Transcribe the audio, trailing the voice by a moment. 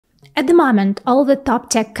At the moment, all the top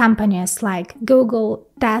tech companies like Google,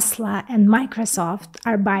 Tesla, and Microsoft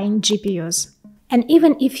are buying GPUs. And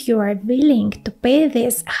even if you are willing to pay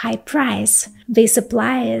this high price, the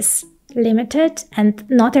supply is limited and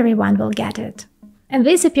not everyone will get it. And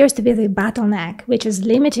this appears to be the bottleneck, which is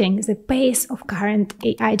limiting the pace of current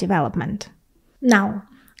AI development. Now,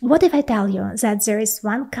 what if I tell you that there is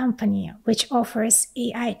one company which offers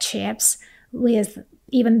AI chips with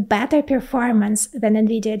even better performance than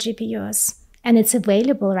NVIDIA GPUs, and it's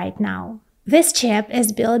available right now? This chip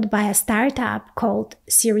is built by a startup called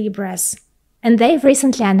Cerebras, and they've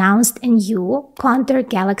recently announced a new Condor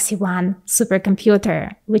Galaxy 1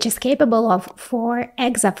 supercomputer, which is capable of 4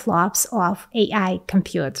 exaflops of AI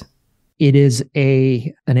compute. It is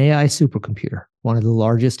an AI supercomputer, one of the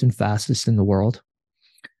largest and fastest in the world.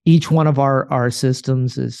 Each one of our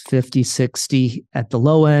systems is 50, 60 at the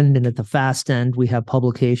low end, and at the fast end, we have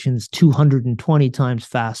publications 220 times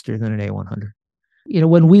faster than an A100.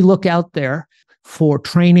 When we look out there for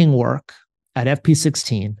training work at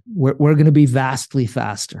FP16, we're going to be vastly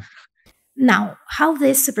faster. Now, how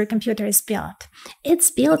this supercomputer is built? It's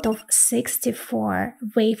built of 64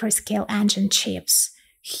 wafer-scale engine chips,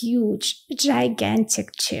 huge,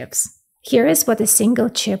 gigantic chips. Here is what a single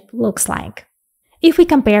chip looks like. If we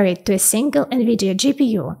compare it to a single NVIDIA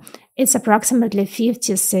GPU, it's approximately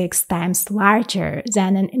 56 times larger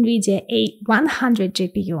than an NVIDIA A100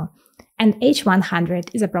 GPU, and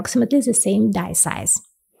H100 is approximately the same die size.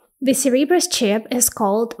 The Cerebras chip is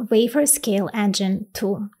called Wafer Scale Engine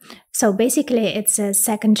 2, so basically it's a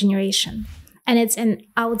second generation, and it's an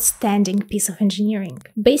outstanding piece of engineering.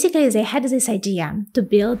 Basically, they had this idea to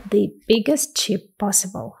build the biggest chip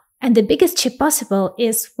possible. And the biggest chip possible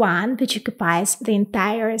is one which occupies the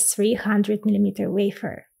entire 300mm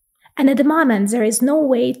wafer. And at the moment, there is no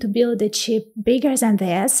way to build a chip bigger than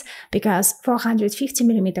this because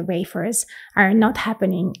 450mm wafers are not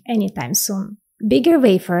happening anytime soon. Bigger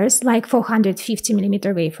wafers, like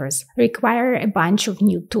 450mm wafers, require a bunch of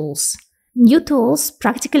new tools. New tools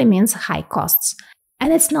practically means high costs,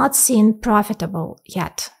 and it's not seen profitable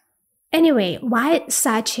yet. Anyway, why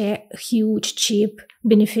such a huge chip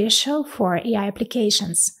beneficial for AI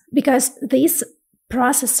applications? Because this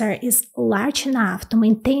processor is large enough to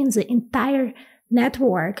maintain the entire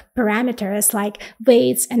network parameters like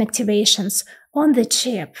weights and activations on the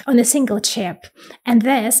chip, on a single chip, and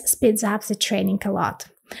this speeds up the training a lot.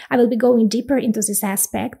 I will be going deeper into this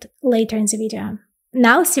aspect later in the video.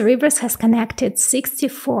 Now Cerebras has connected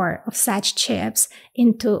 64 of such chips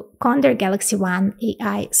into Condor Galaxy 1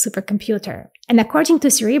 AI supercomputer. And according to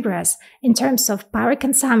Cerebras, in terms of power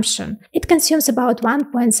consumption, it consumes about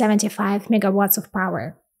 1.75 megawatts of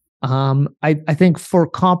power. I think for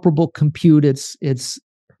comparable compute, it's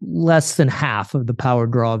less than half of the power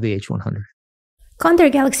draw of the H100. Condor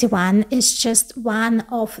Galaxy 1 is just one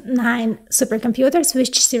of 9 supercomputers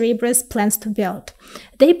which Cerebras plans to build.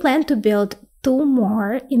 They plan to build 2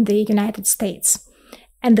 more in the United States.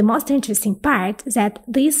 And the most interesting part is that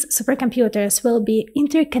these supercomputers will be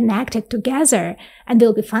interconnected together and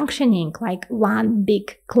they'll be functioning like one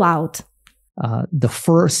big cloud. The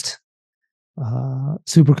first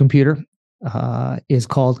supercomputer is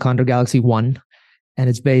called Condor Galaxy 1, and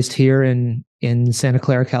it's based here in Santa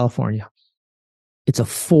Clara, California. It's a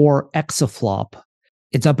 4 exaflop.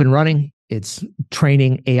 It's up and running. It's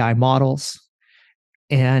training AI models.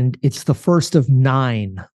 And it's the first of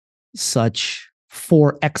 9 such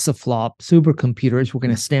 4 exaflop supercomputers we're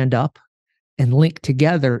going to stand up and link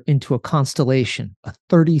together into a constellation, a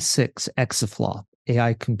 36 exaflop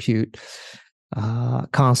AI compute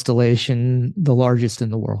constellation, the largest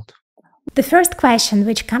in the world. The first question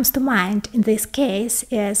which comes to mind in this case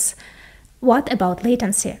is, what about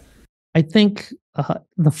latency? I think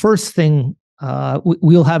the first thing,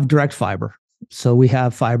 we'll have direct fiber. So we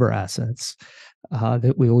have fiber assets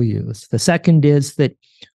that we will use. The second is that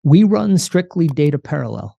we run strictly data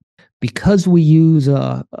parallel. Because we use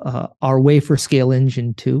our wafer scale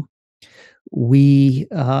engine 2, we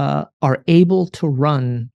are able to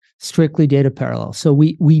run strictly data parallel. So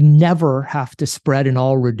we never have to spread and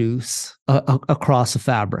all reduce across a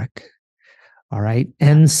fabric. All right.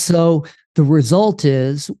 And so the result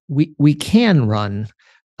is we can run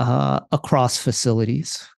across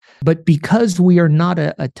facilities. But because we are not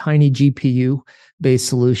a tiny GPU-based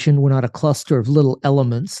solution, we're not a cluster of little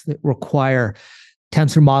elements that require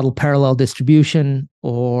tensor model parallel distribution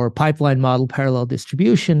or pipeline model parallel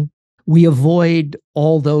distribution, we avoid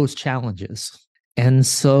all those challenges. And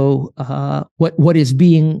so what is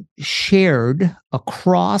being shared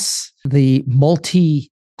across the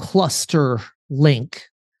multi-cluster link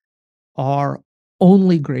are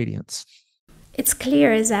only gradients. It's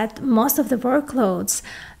clear that most of the workloads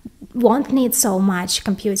won't need so much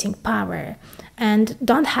computing power and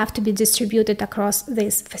don't have to be distributed across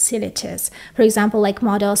these facilities. For example, like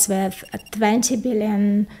models with 20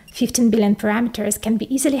 billion, 15 billion parameters can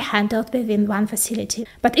be easily handled within one facility.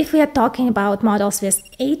 But if we are talking about models with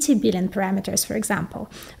 80 billion parameters, for example,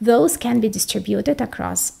 those can be distributed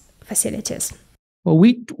across facilities. Well,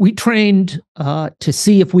 we trained to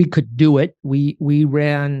see if we could do it. We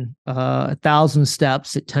ran 1,000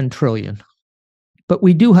 steps at 10 trillion. But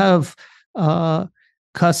we do have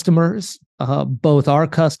customers, both our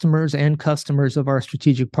customers and customers of our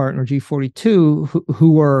strategic partner G42,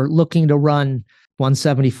 who are looking to run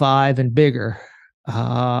 175 and bigger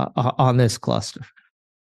on this cluster.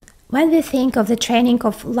 When we think of the training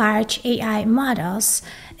of large AI models,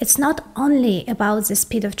 it's not only about the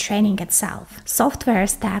speed of training itself. Software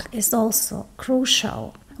stack is also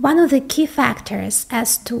crucial. One of the key factors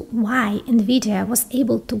as to why NVIDIA was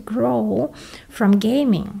able to grow from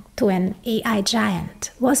gaming to an AI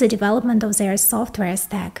giant was the development of their software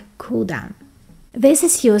stack, CUDA. This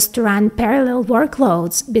is used to run parallel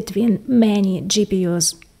workloads between many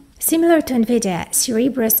GPUs. Similar to NVIDIA,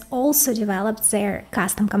 Cerebras also developed their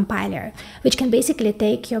custom compiler, which can basically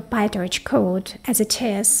take your PyTorch code as it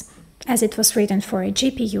is, as it was written for a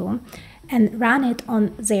GPU, and run it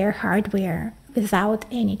on their hardware without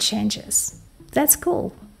any changes. That's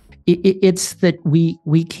cool. It's that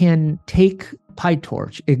we can take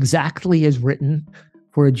PyTorch exactly as written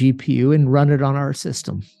for a GPU and run it on our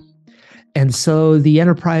system. And so the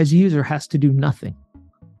enterprise user has to do nothing.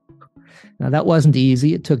 Now, that wasn't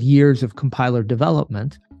easy. It took years of compiler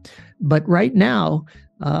development. But right now,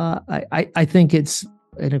 I think it's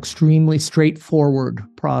an extremely straightforward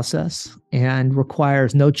process and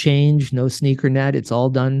requires no change, no sneaker net. It's all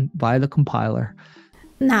done by the compiler.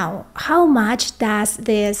 Now, how much does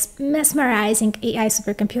this mesmerizing AI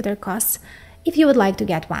supercomputer cost if you would like to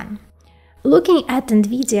get one? Looking at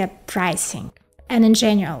NVIDIA pricing, and in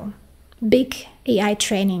general, big AI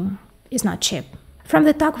training is not cheap. From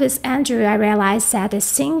the talk with Andrew, I realized that a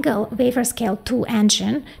single wafer-scale 2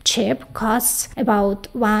 engine chip costs about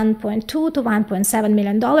 $1.2 to $1.7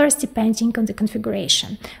 million depending on the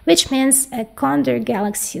configuration, which means a Condor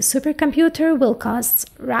Galaxy supercomputer will cost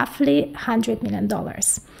roughly $100 million.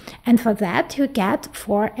 And for that, you get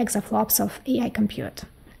 4 exaflops of AI compute.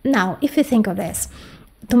 Now, if you think of this,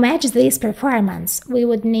 to match this performance, we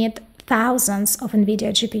would need thousands of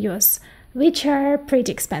NVIDIA GPUs, which are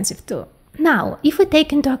pretty expensive too. Now, if we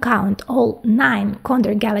take into account all 9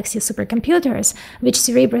 Condor Galaxy supercomputers which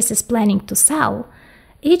Cerebras is planning to sell,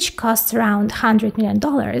 each costs around $100 million,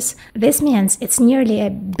 this means it's nearly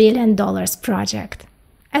 $1 billion project.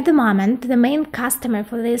 At the moment, the main customer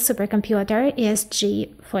for this supercomputer is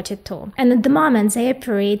G42, and at the moment they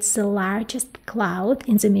operate the largest cloud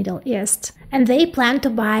in the Middle East, and they plan to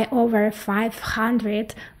buy over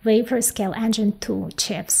 500 wafer-scale Engine 2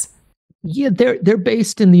 chips. Yeah, they're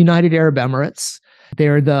based in the United Arab Emirates.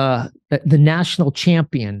 They're the national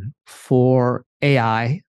champion for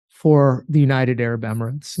AI for the United Arab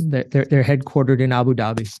Emirates. They're headquartered in Abu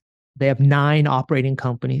Dhabi. They have 9 operating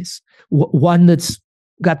companies. One that's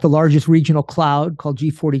got the largest regional cloud called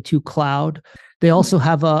G42 Cloud. They also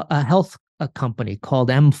have a health company called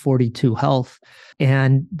M42 Health,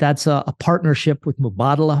 and that's a partnership with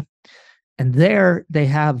Mubadala. And there they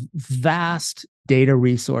have vast data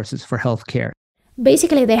resources for healthcare.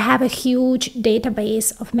 Basically, they have a huge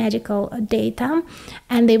database of medical data,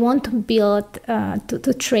 and they want to build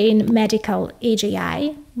to train medical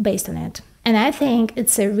AGI based on it. And I think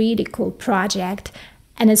it's a really cool project,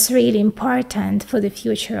 and it's really important for the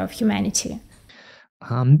future of humanity.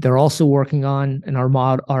 They're also working on, and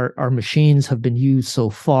our machines have been used so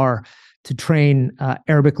far to train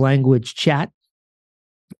Arabic language chat.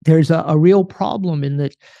 There's a real problem in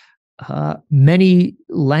that many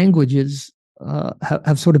languages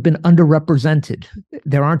have sort of been underrepresented.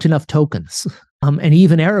 There aren't enough tokens. And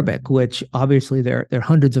even Arabic, which obviously there are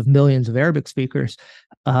hundreds of millions of Arabic speakers,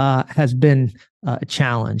 has been a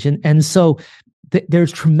challenge. And so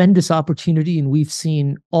there's tremendous opportunity, and we've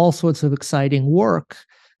seen all sorts of exciting work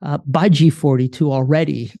by G42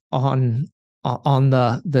 already on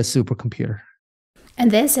the supercomputer. And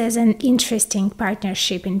this is an interesting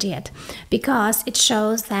partnership indeed, because it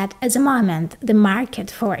shows that at the moment, the market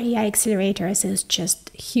for AI accelerators is just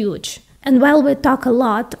huge. And while we talk a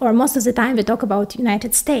lot, or most of the time we talk about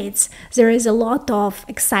United States, there is a lot of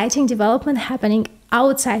exciting development happening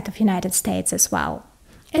outside of United States as well.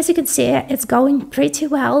 As you can see, it's going pretty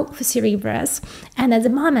well for Cerebras, and at the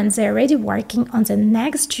moment they're already working on the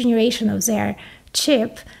next generation of their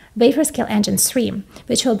chip, wafer scale engine 3,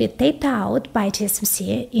 which will be taped out by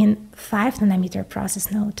TSMC in 5nm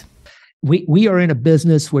process node. We are in a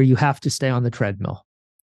business where you have to stay on the treadmill,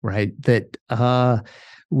 right? That our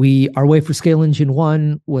wafer scale engine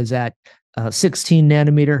 1 was at 16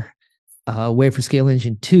 nanometer. Wafer scale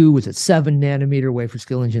engine 2 was at 7 nanometer. Wafer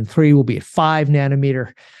scale engine 3 will be at 5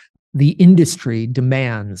 nanometer. The industry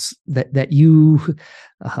demands that you,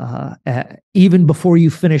 even before you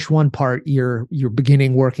finish one part, you're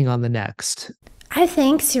beginning working on the next. I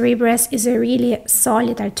think Cerebras is a really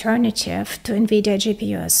solid alternative to NVIDIA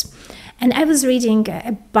GPUs. And I was reading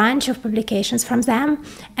a bunch of publications from them,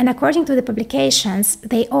 and according to the publications,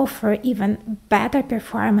 they offer even better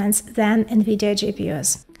performance than NVIDIA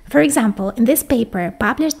GPUs. For example, in this paper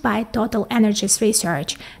published by Total Energies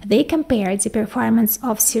Research, they compared the performance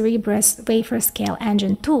of Cerebras Wafer Scale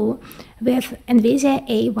Engine 2 with NVIDIA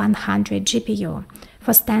A100 GPU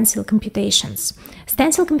for stencil computations.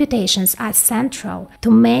 Stencil computations are central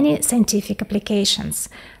to many scientific applications.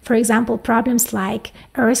 For example, problems like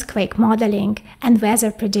earthquake modeling and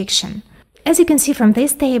weather prediction. As you can see from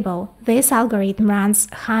this table, this algorithm runs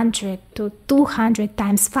 100 to 200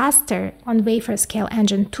 times faster on Wafer Scale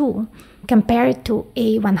Engine 2 compared to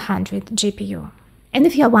A100 GPU. And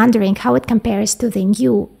if you're wondering how it compares to the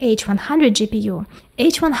new H100 GPU,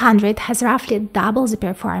 H100 has roughly double the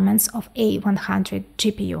performance of A100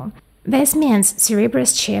 GPU. This means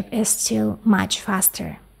Cerebras chip is still much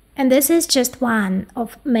faster. And this is just one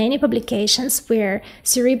of many publications where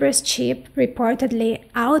Cerebras chip reportedly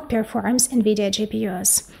outperforms NVIDIA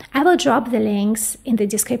GPUs. I will drop the links in the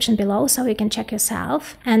description below so you can check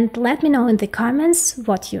yourself, and let me know in the comments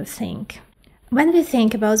what you think. When we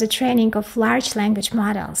think about the training of large language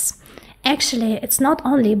models, actually it's not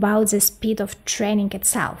only about the speed of training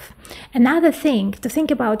itself. Another thing to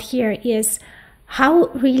think about here is how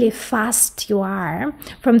really fast you are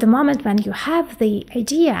from the moment when you have the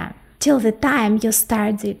idea till the time you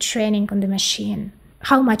start the training on the machine.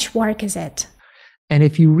 How much work is it? And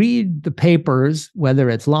if you read the papers, whether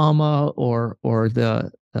it's Llama or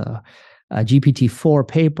the GPT-4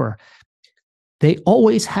 paper, they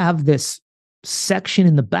always have this section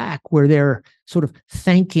in the back where they're sort of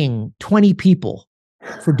thanking 20 people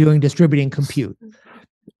for doing distributed compute,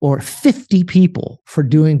 or 50 people for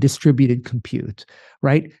doing distributed compute,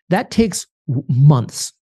 right? That takes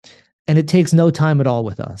months, and it takes no time at all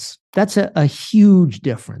with us. That's a huge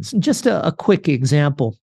difference. And just a quick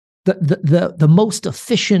example, the most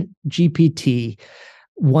efficient GPT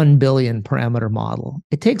 1 billion parameter model,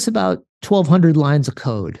 it takes about 1,200 lines of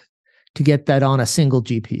code to get that on a single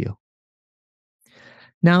GPU.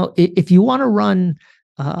 Now, if you want to run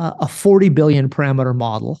a 40 billion parameter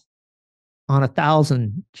model on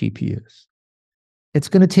 1,000 GPUs, it's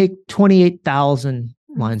going to take 28,000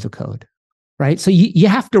 lines of code, right? So you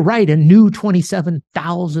have to write a new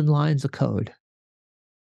 27,000 lines of code.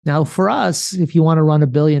 Now, for us, if you want to run a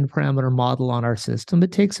billion parameter model on our system,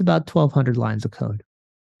 it takes about 1,200 lines of code.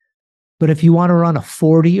 But if you want to run a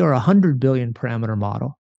 40 or 100 billion parameter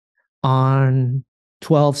model on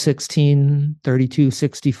 12, 16, 32,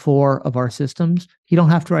 64 of our systems, you don't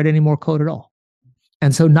have to write any more code at all.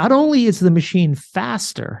 And so not only is the machine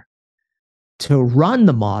faster to run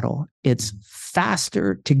the model, it's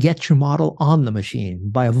faster to get your model on the machine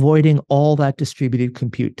by avoiding all that distributed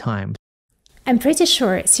compute time. I'm pretty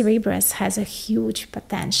sure Cerebras has a huge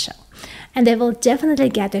potential, and they will definitely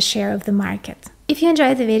get a share of the market. If you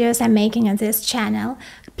enjoy the videos I'm making on this channel,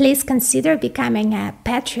 please consider becoming a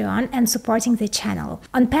Patreon and supporting the channel.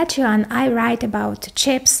 On Patreon, I write about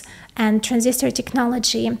chips and transistor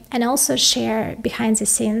technology, and also share behind the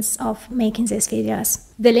scenes of making these videos.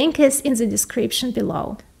 The link is in the description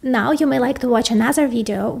below. Now you may like to watch another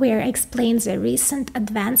video where I explain the recent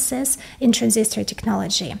advances in transistor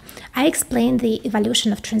technology. I explain the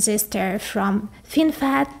evolution of transistor from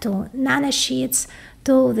FinFET to nanosheets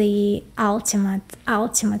to the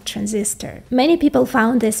ultimate transistor. Many people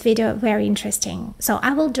found this video very interesting, so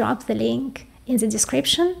I will drop the link in the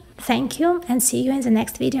description. Thank you, and see you in the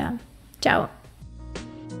next video. Ciao!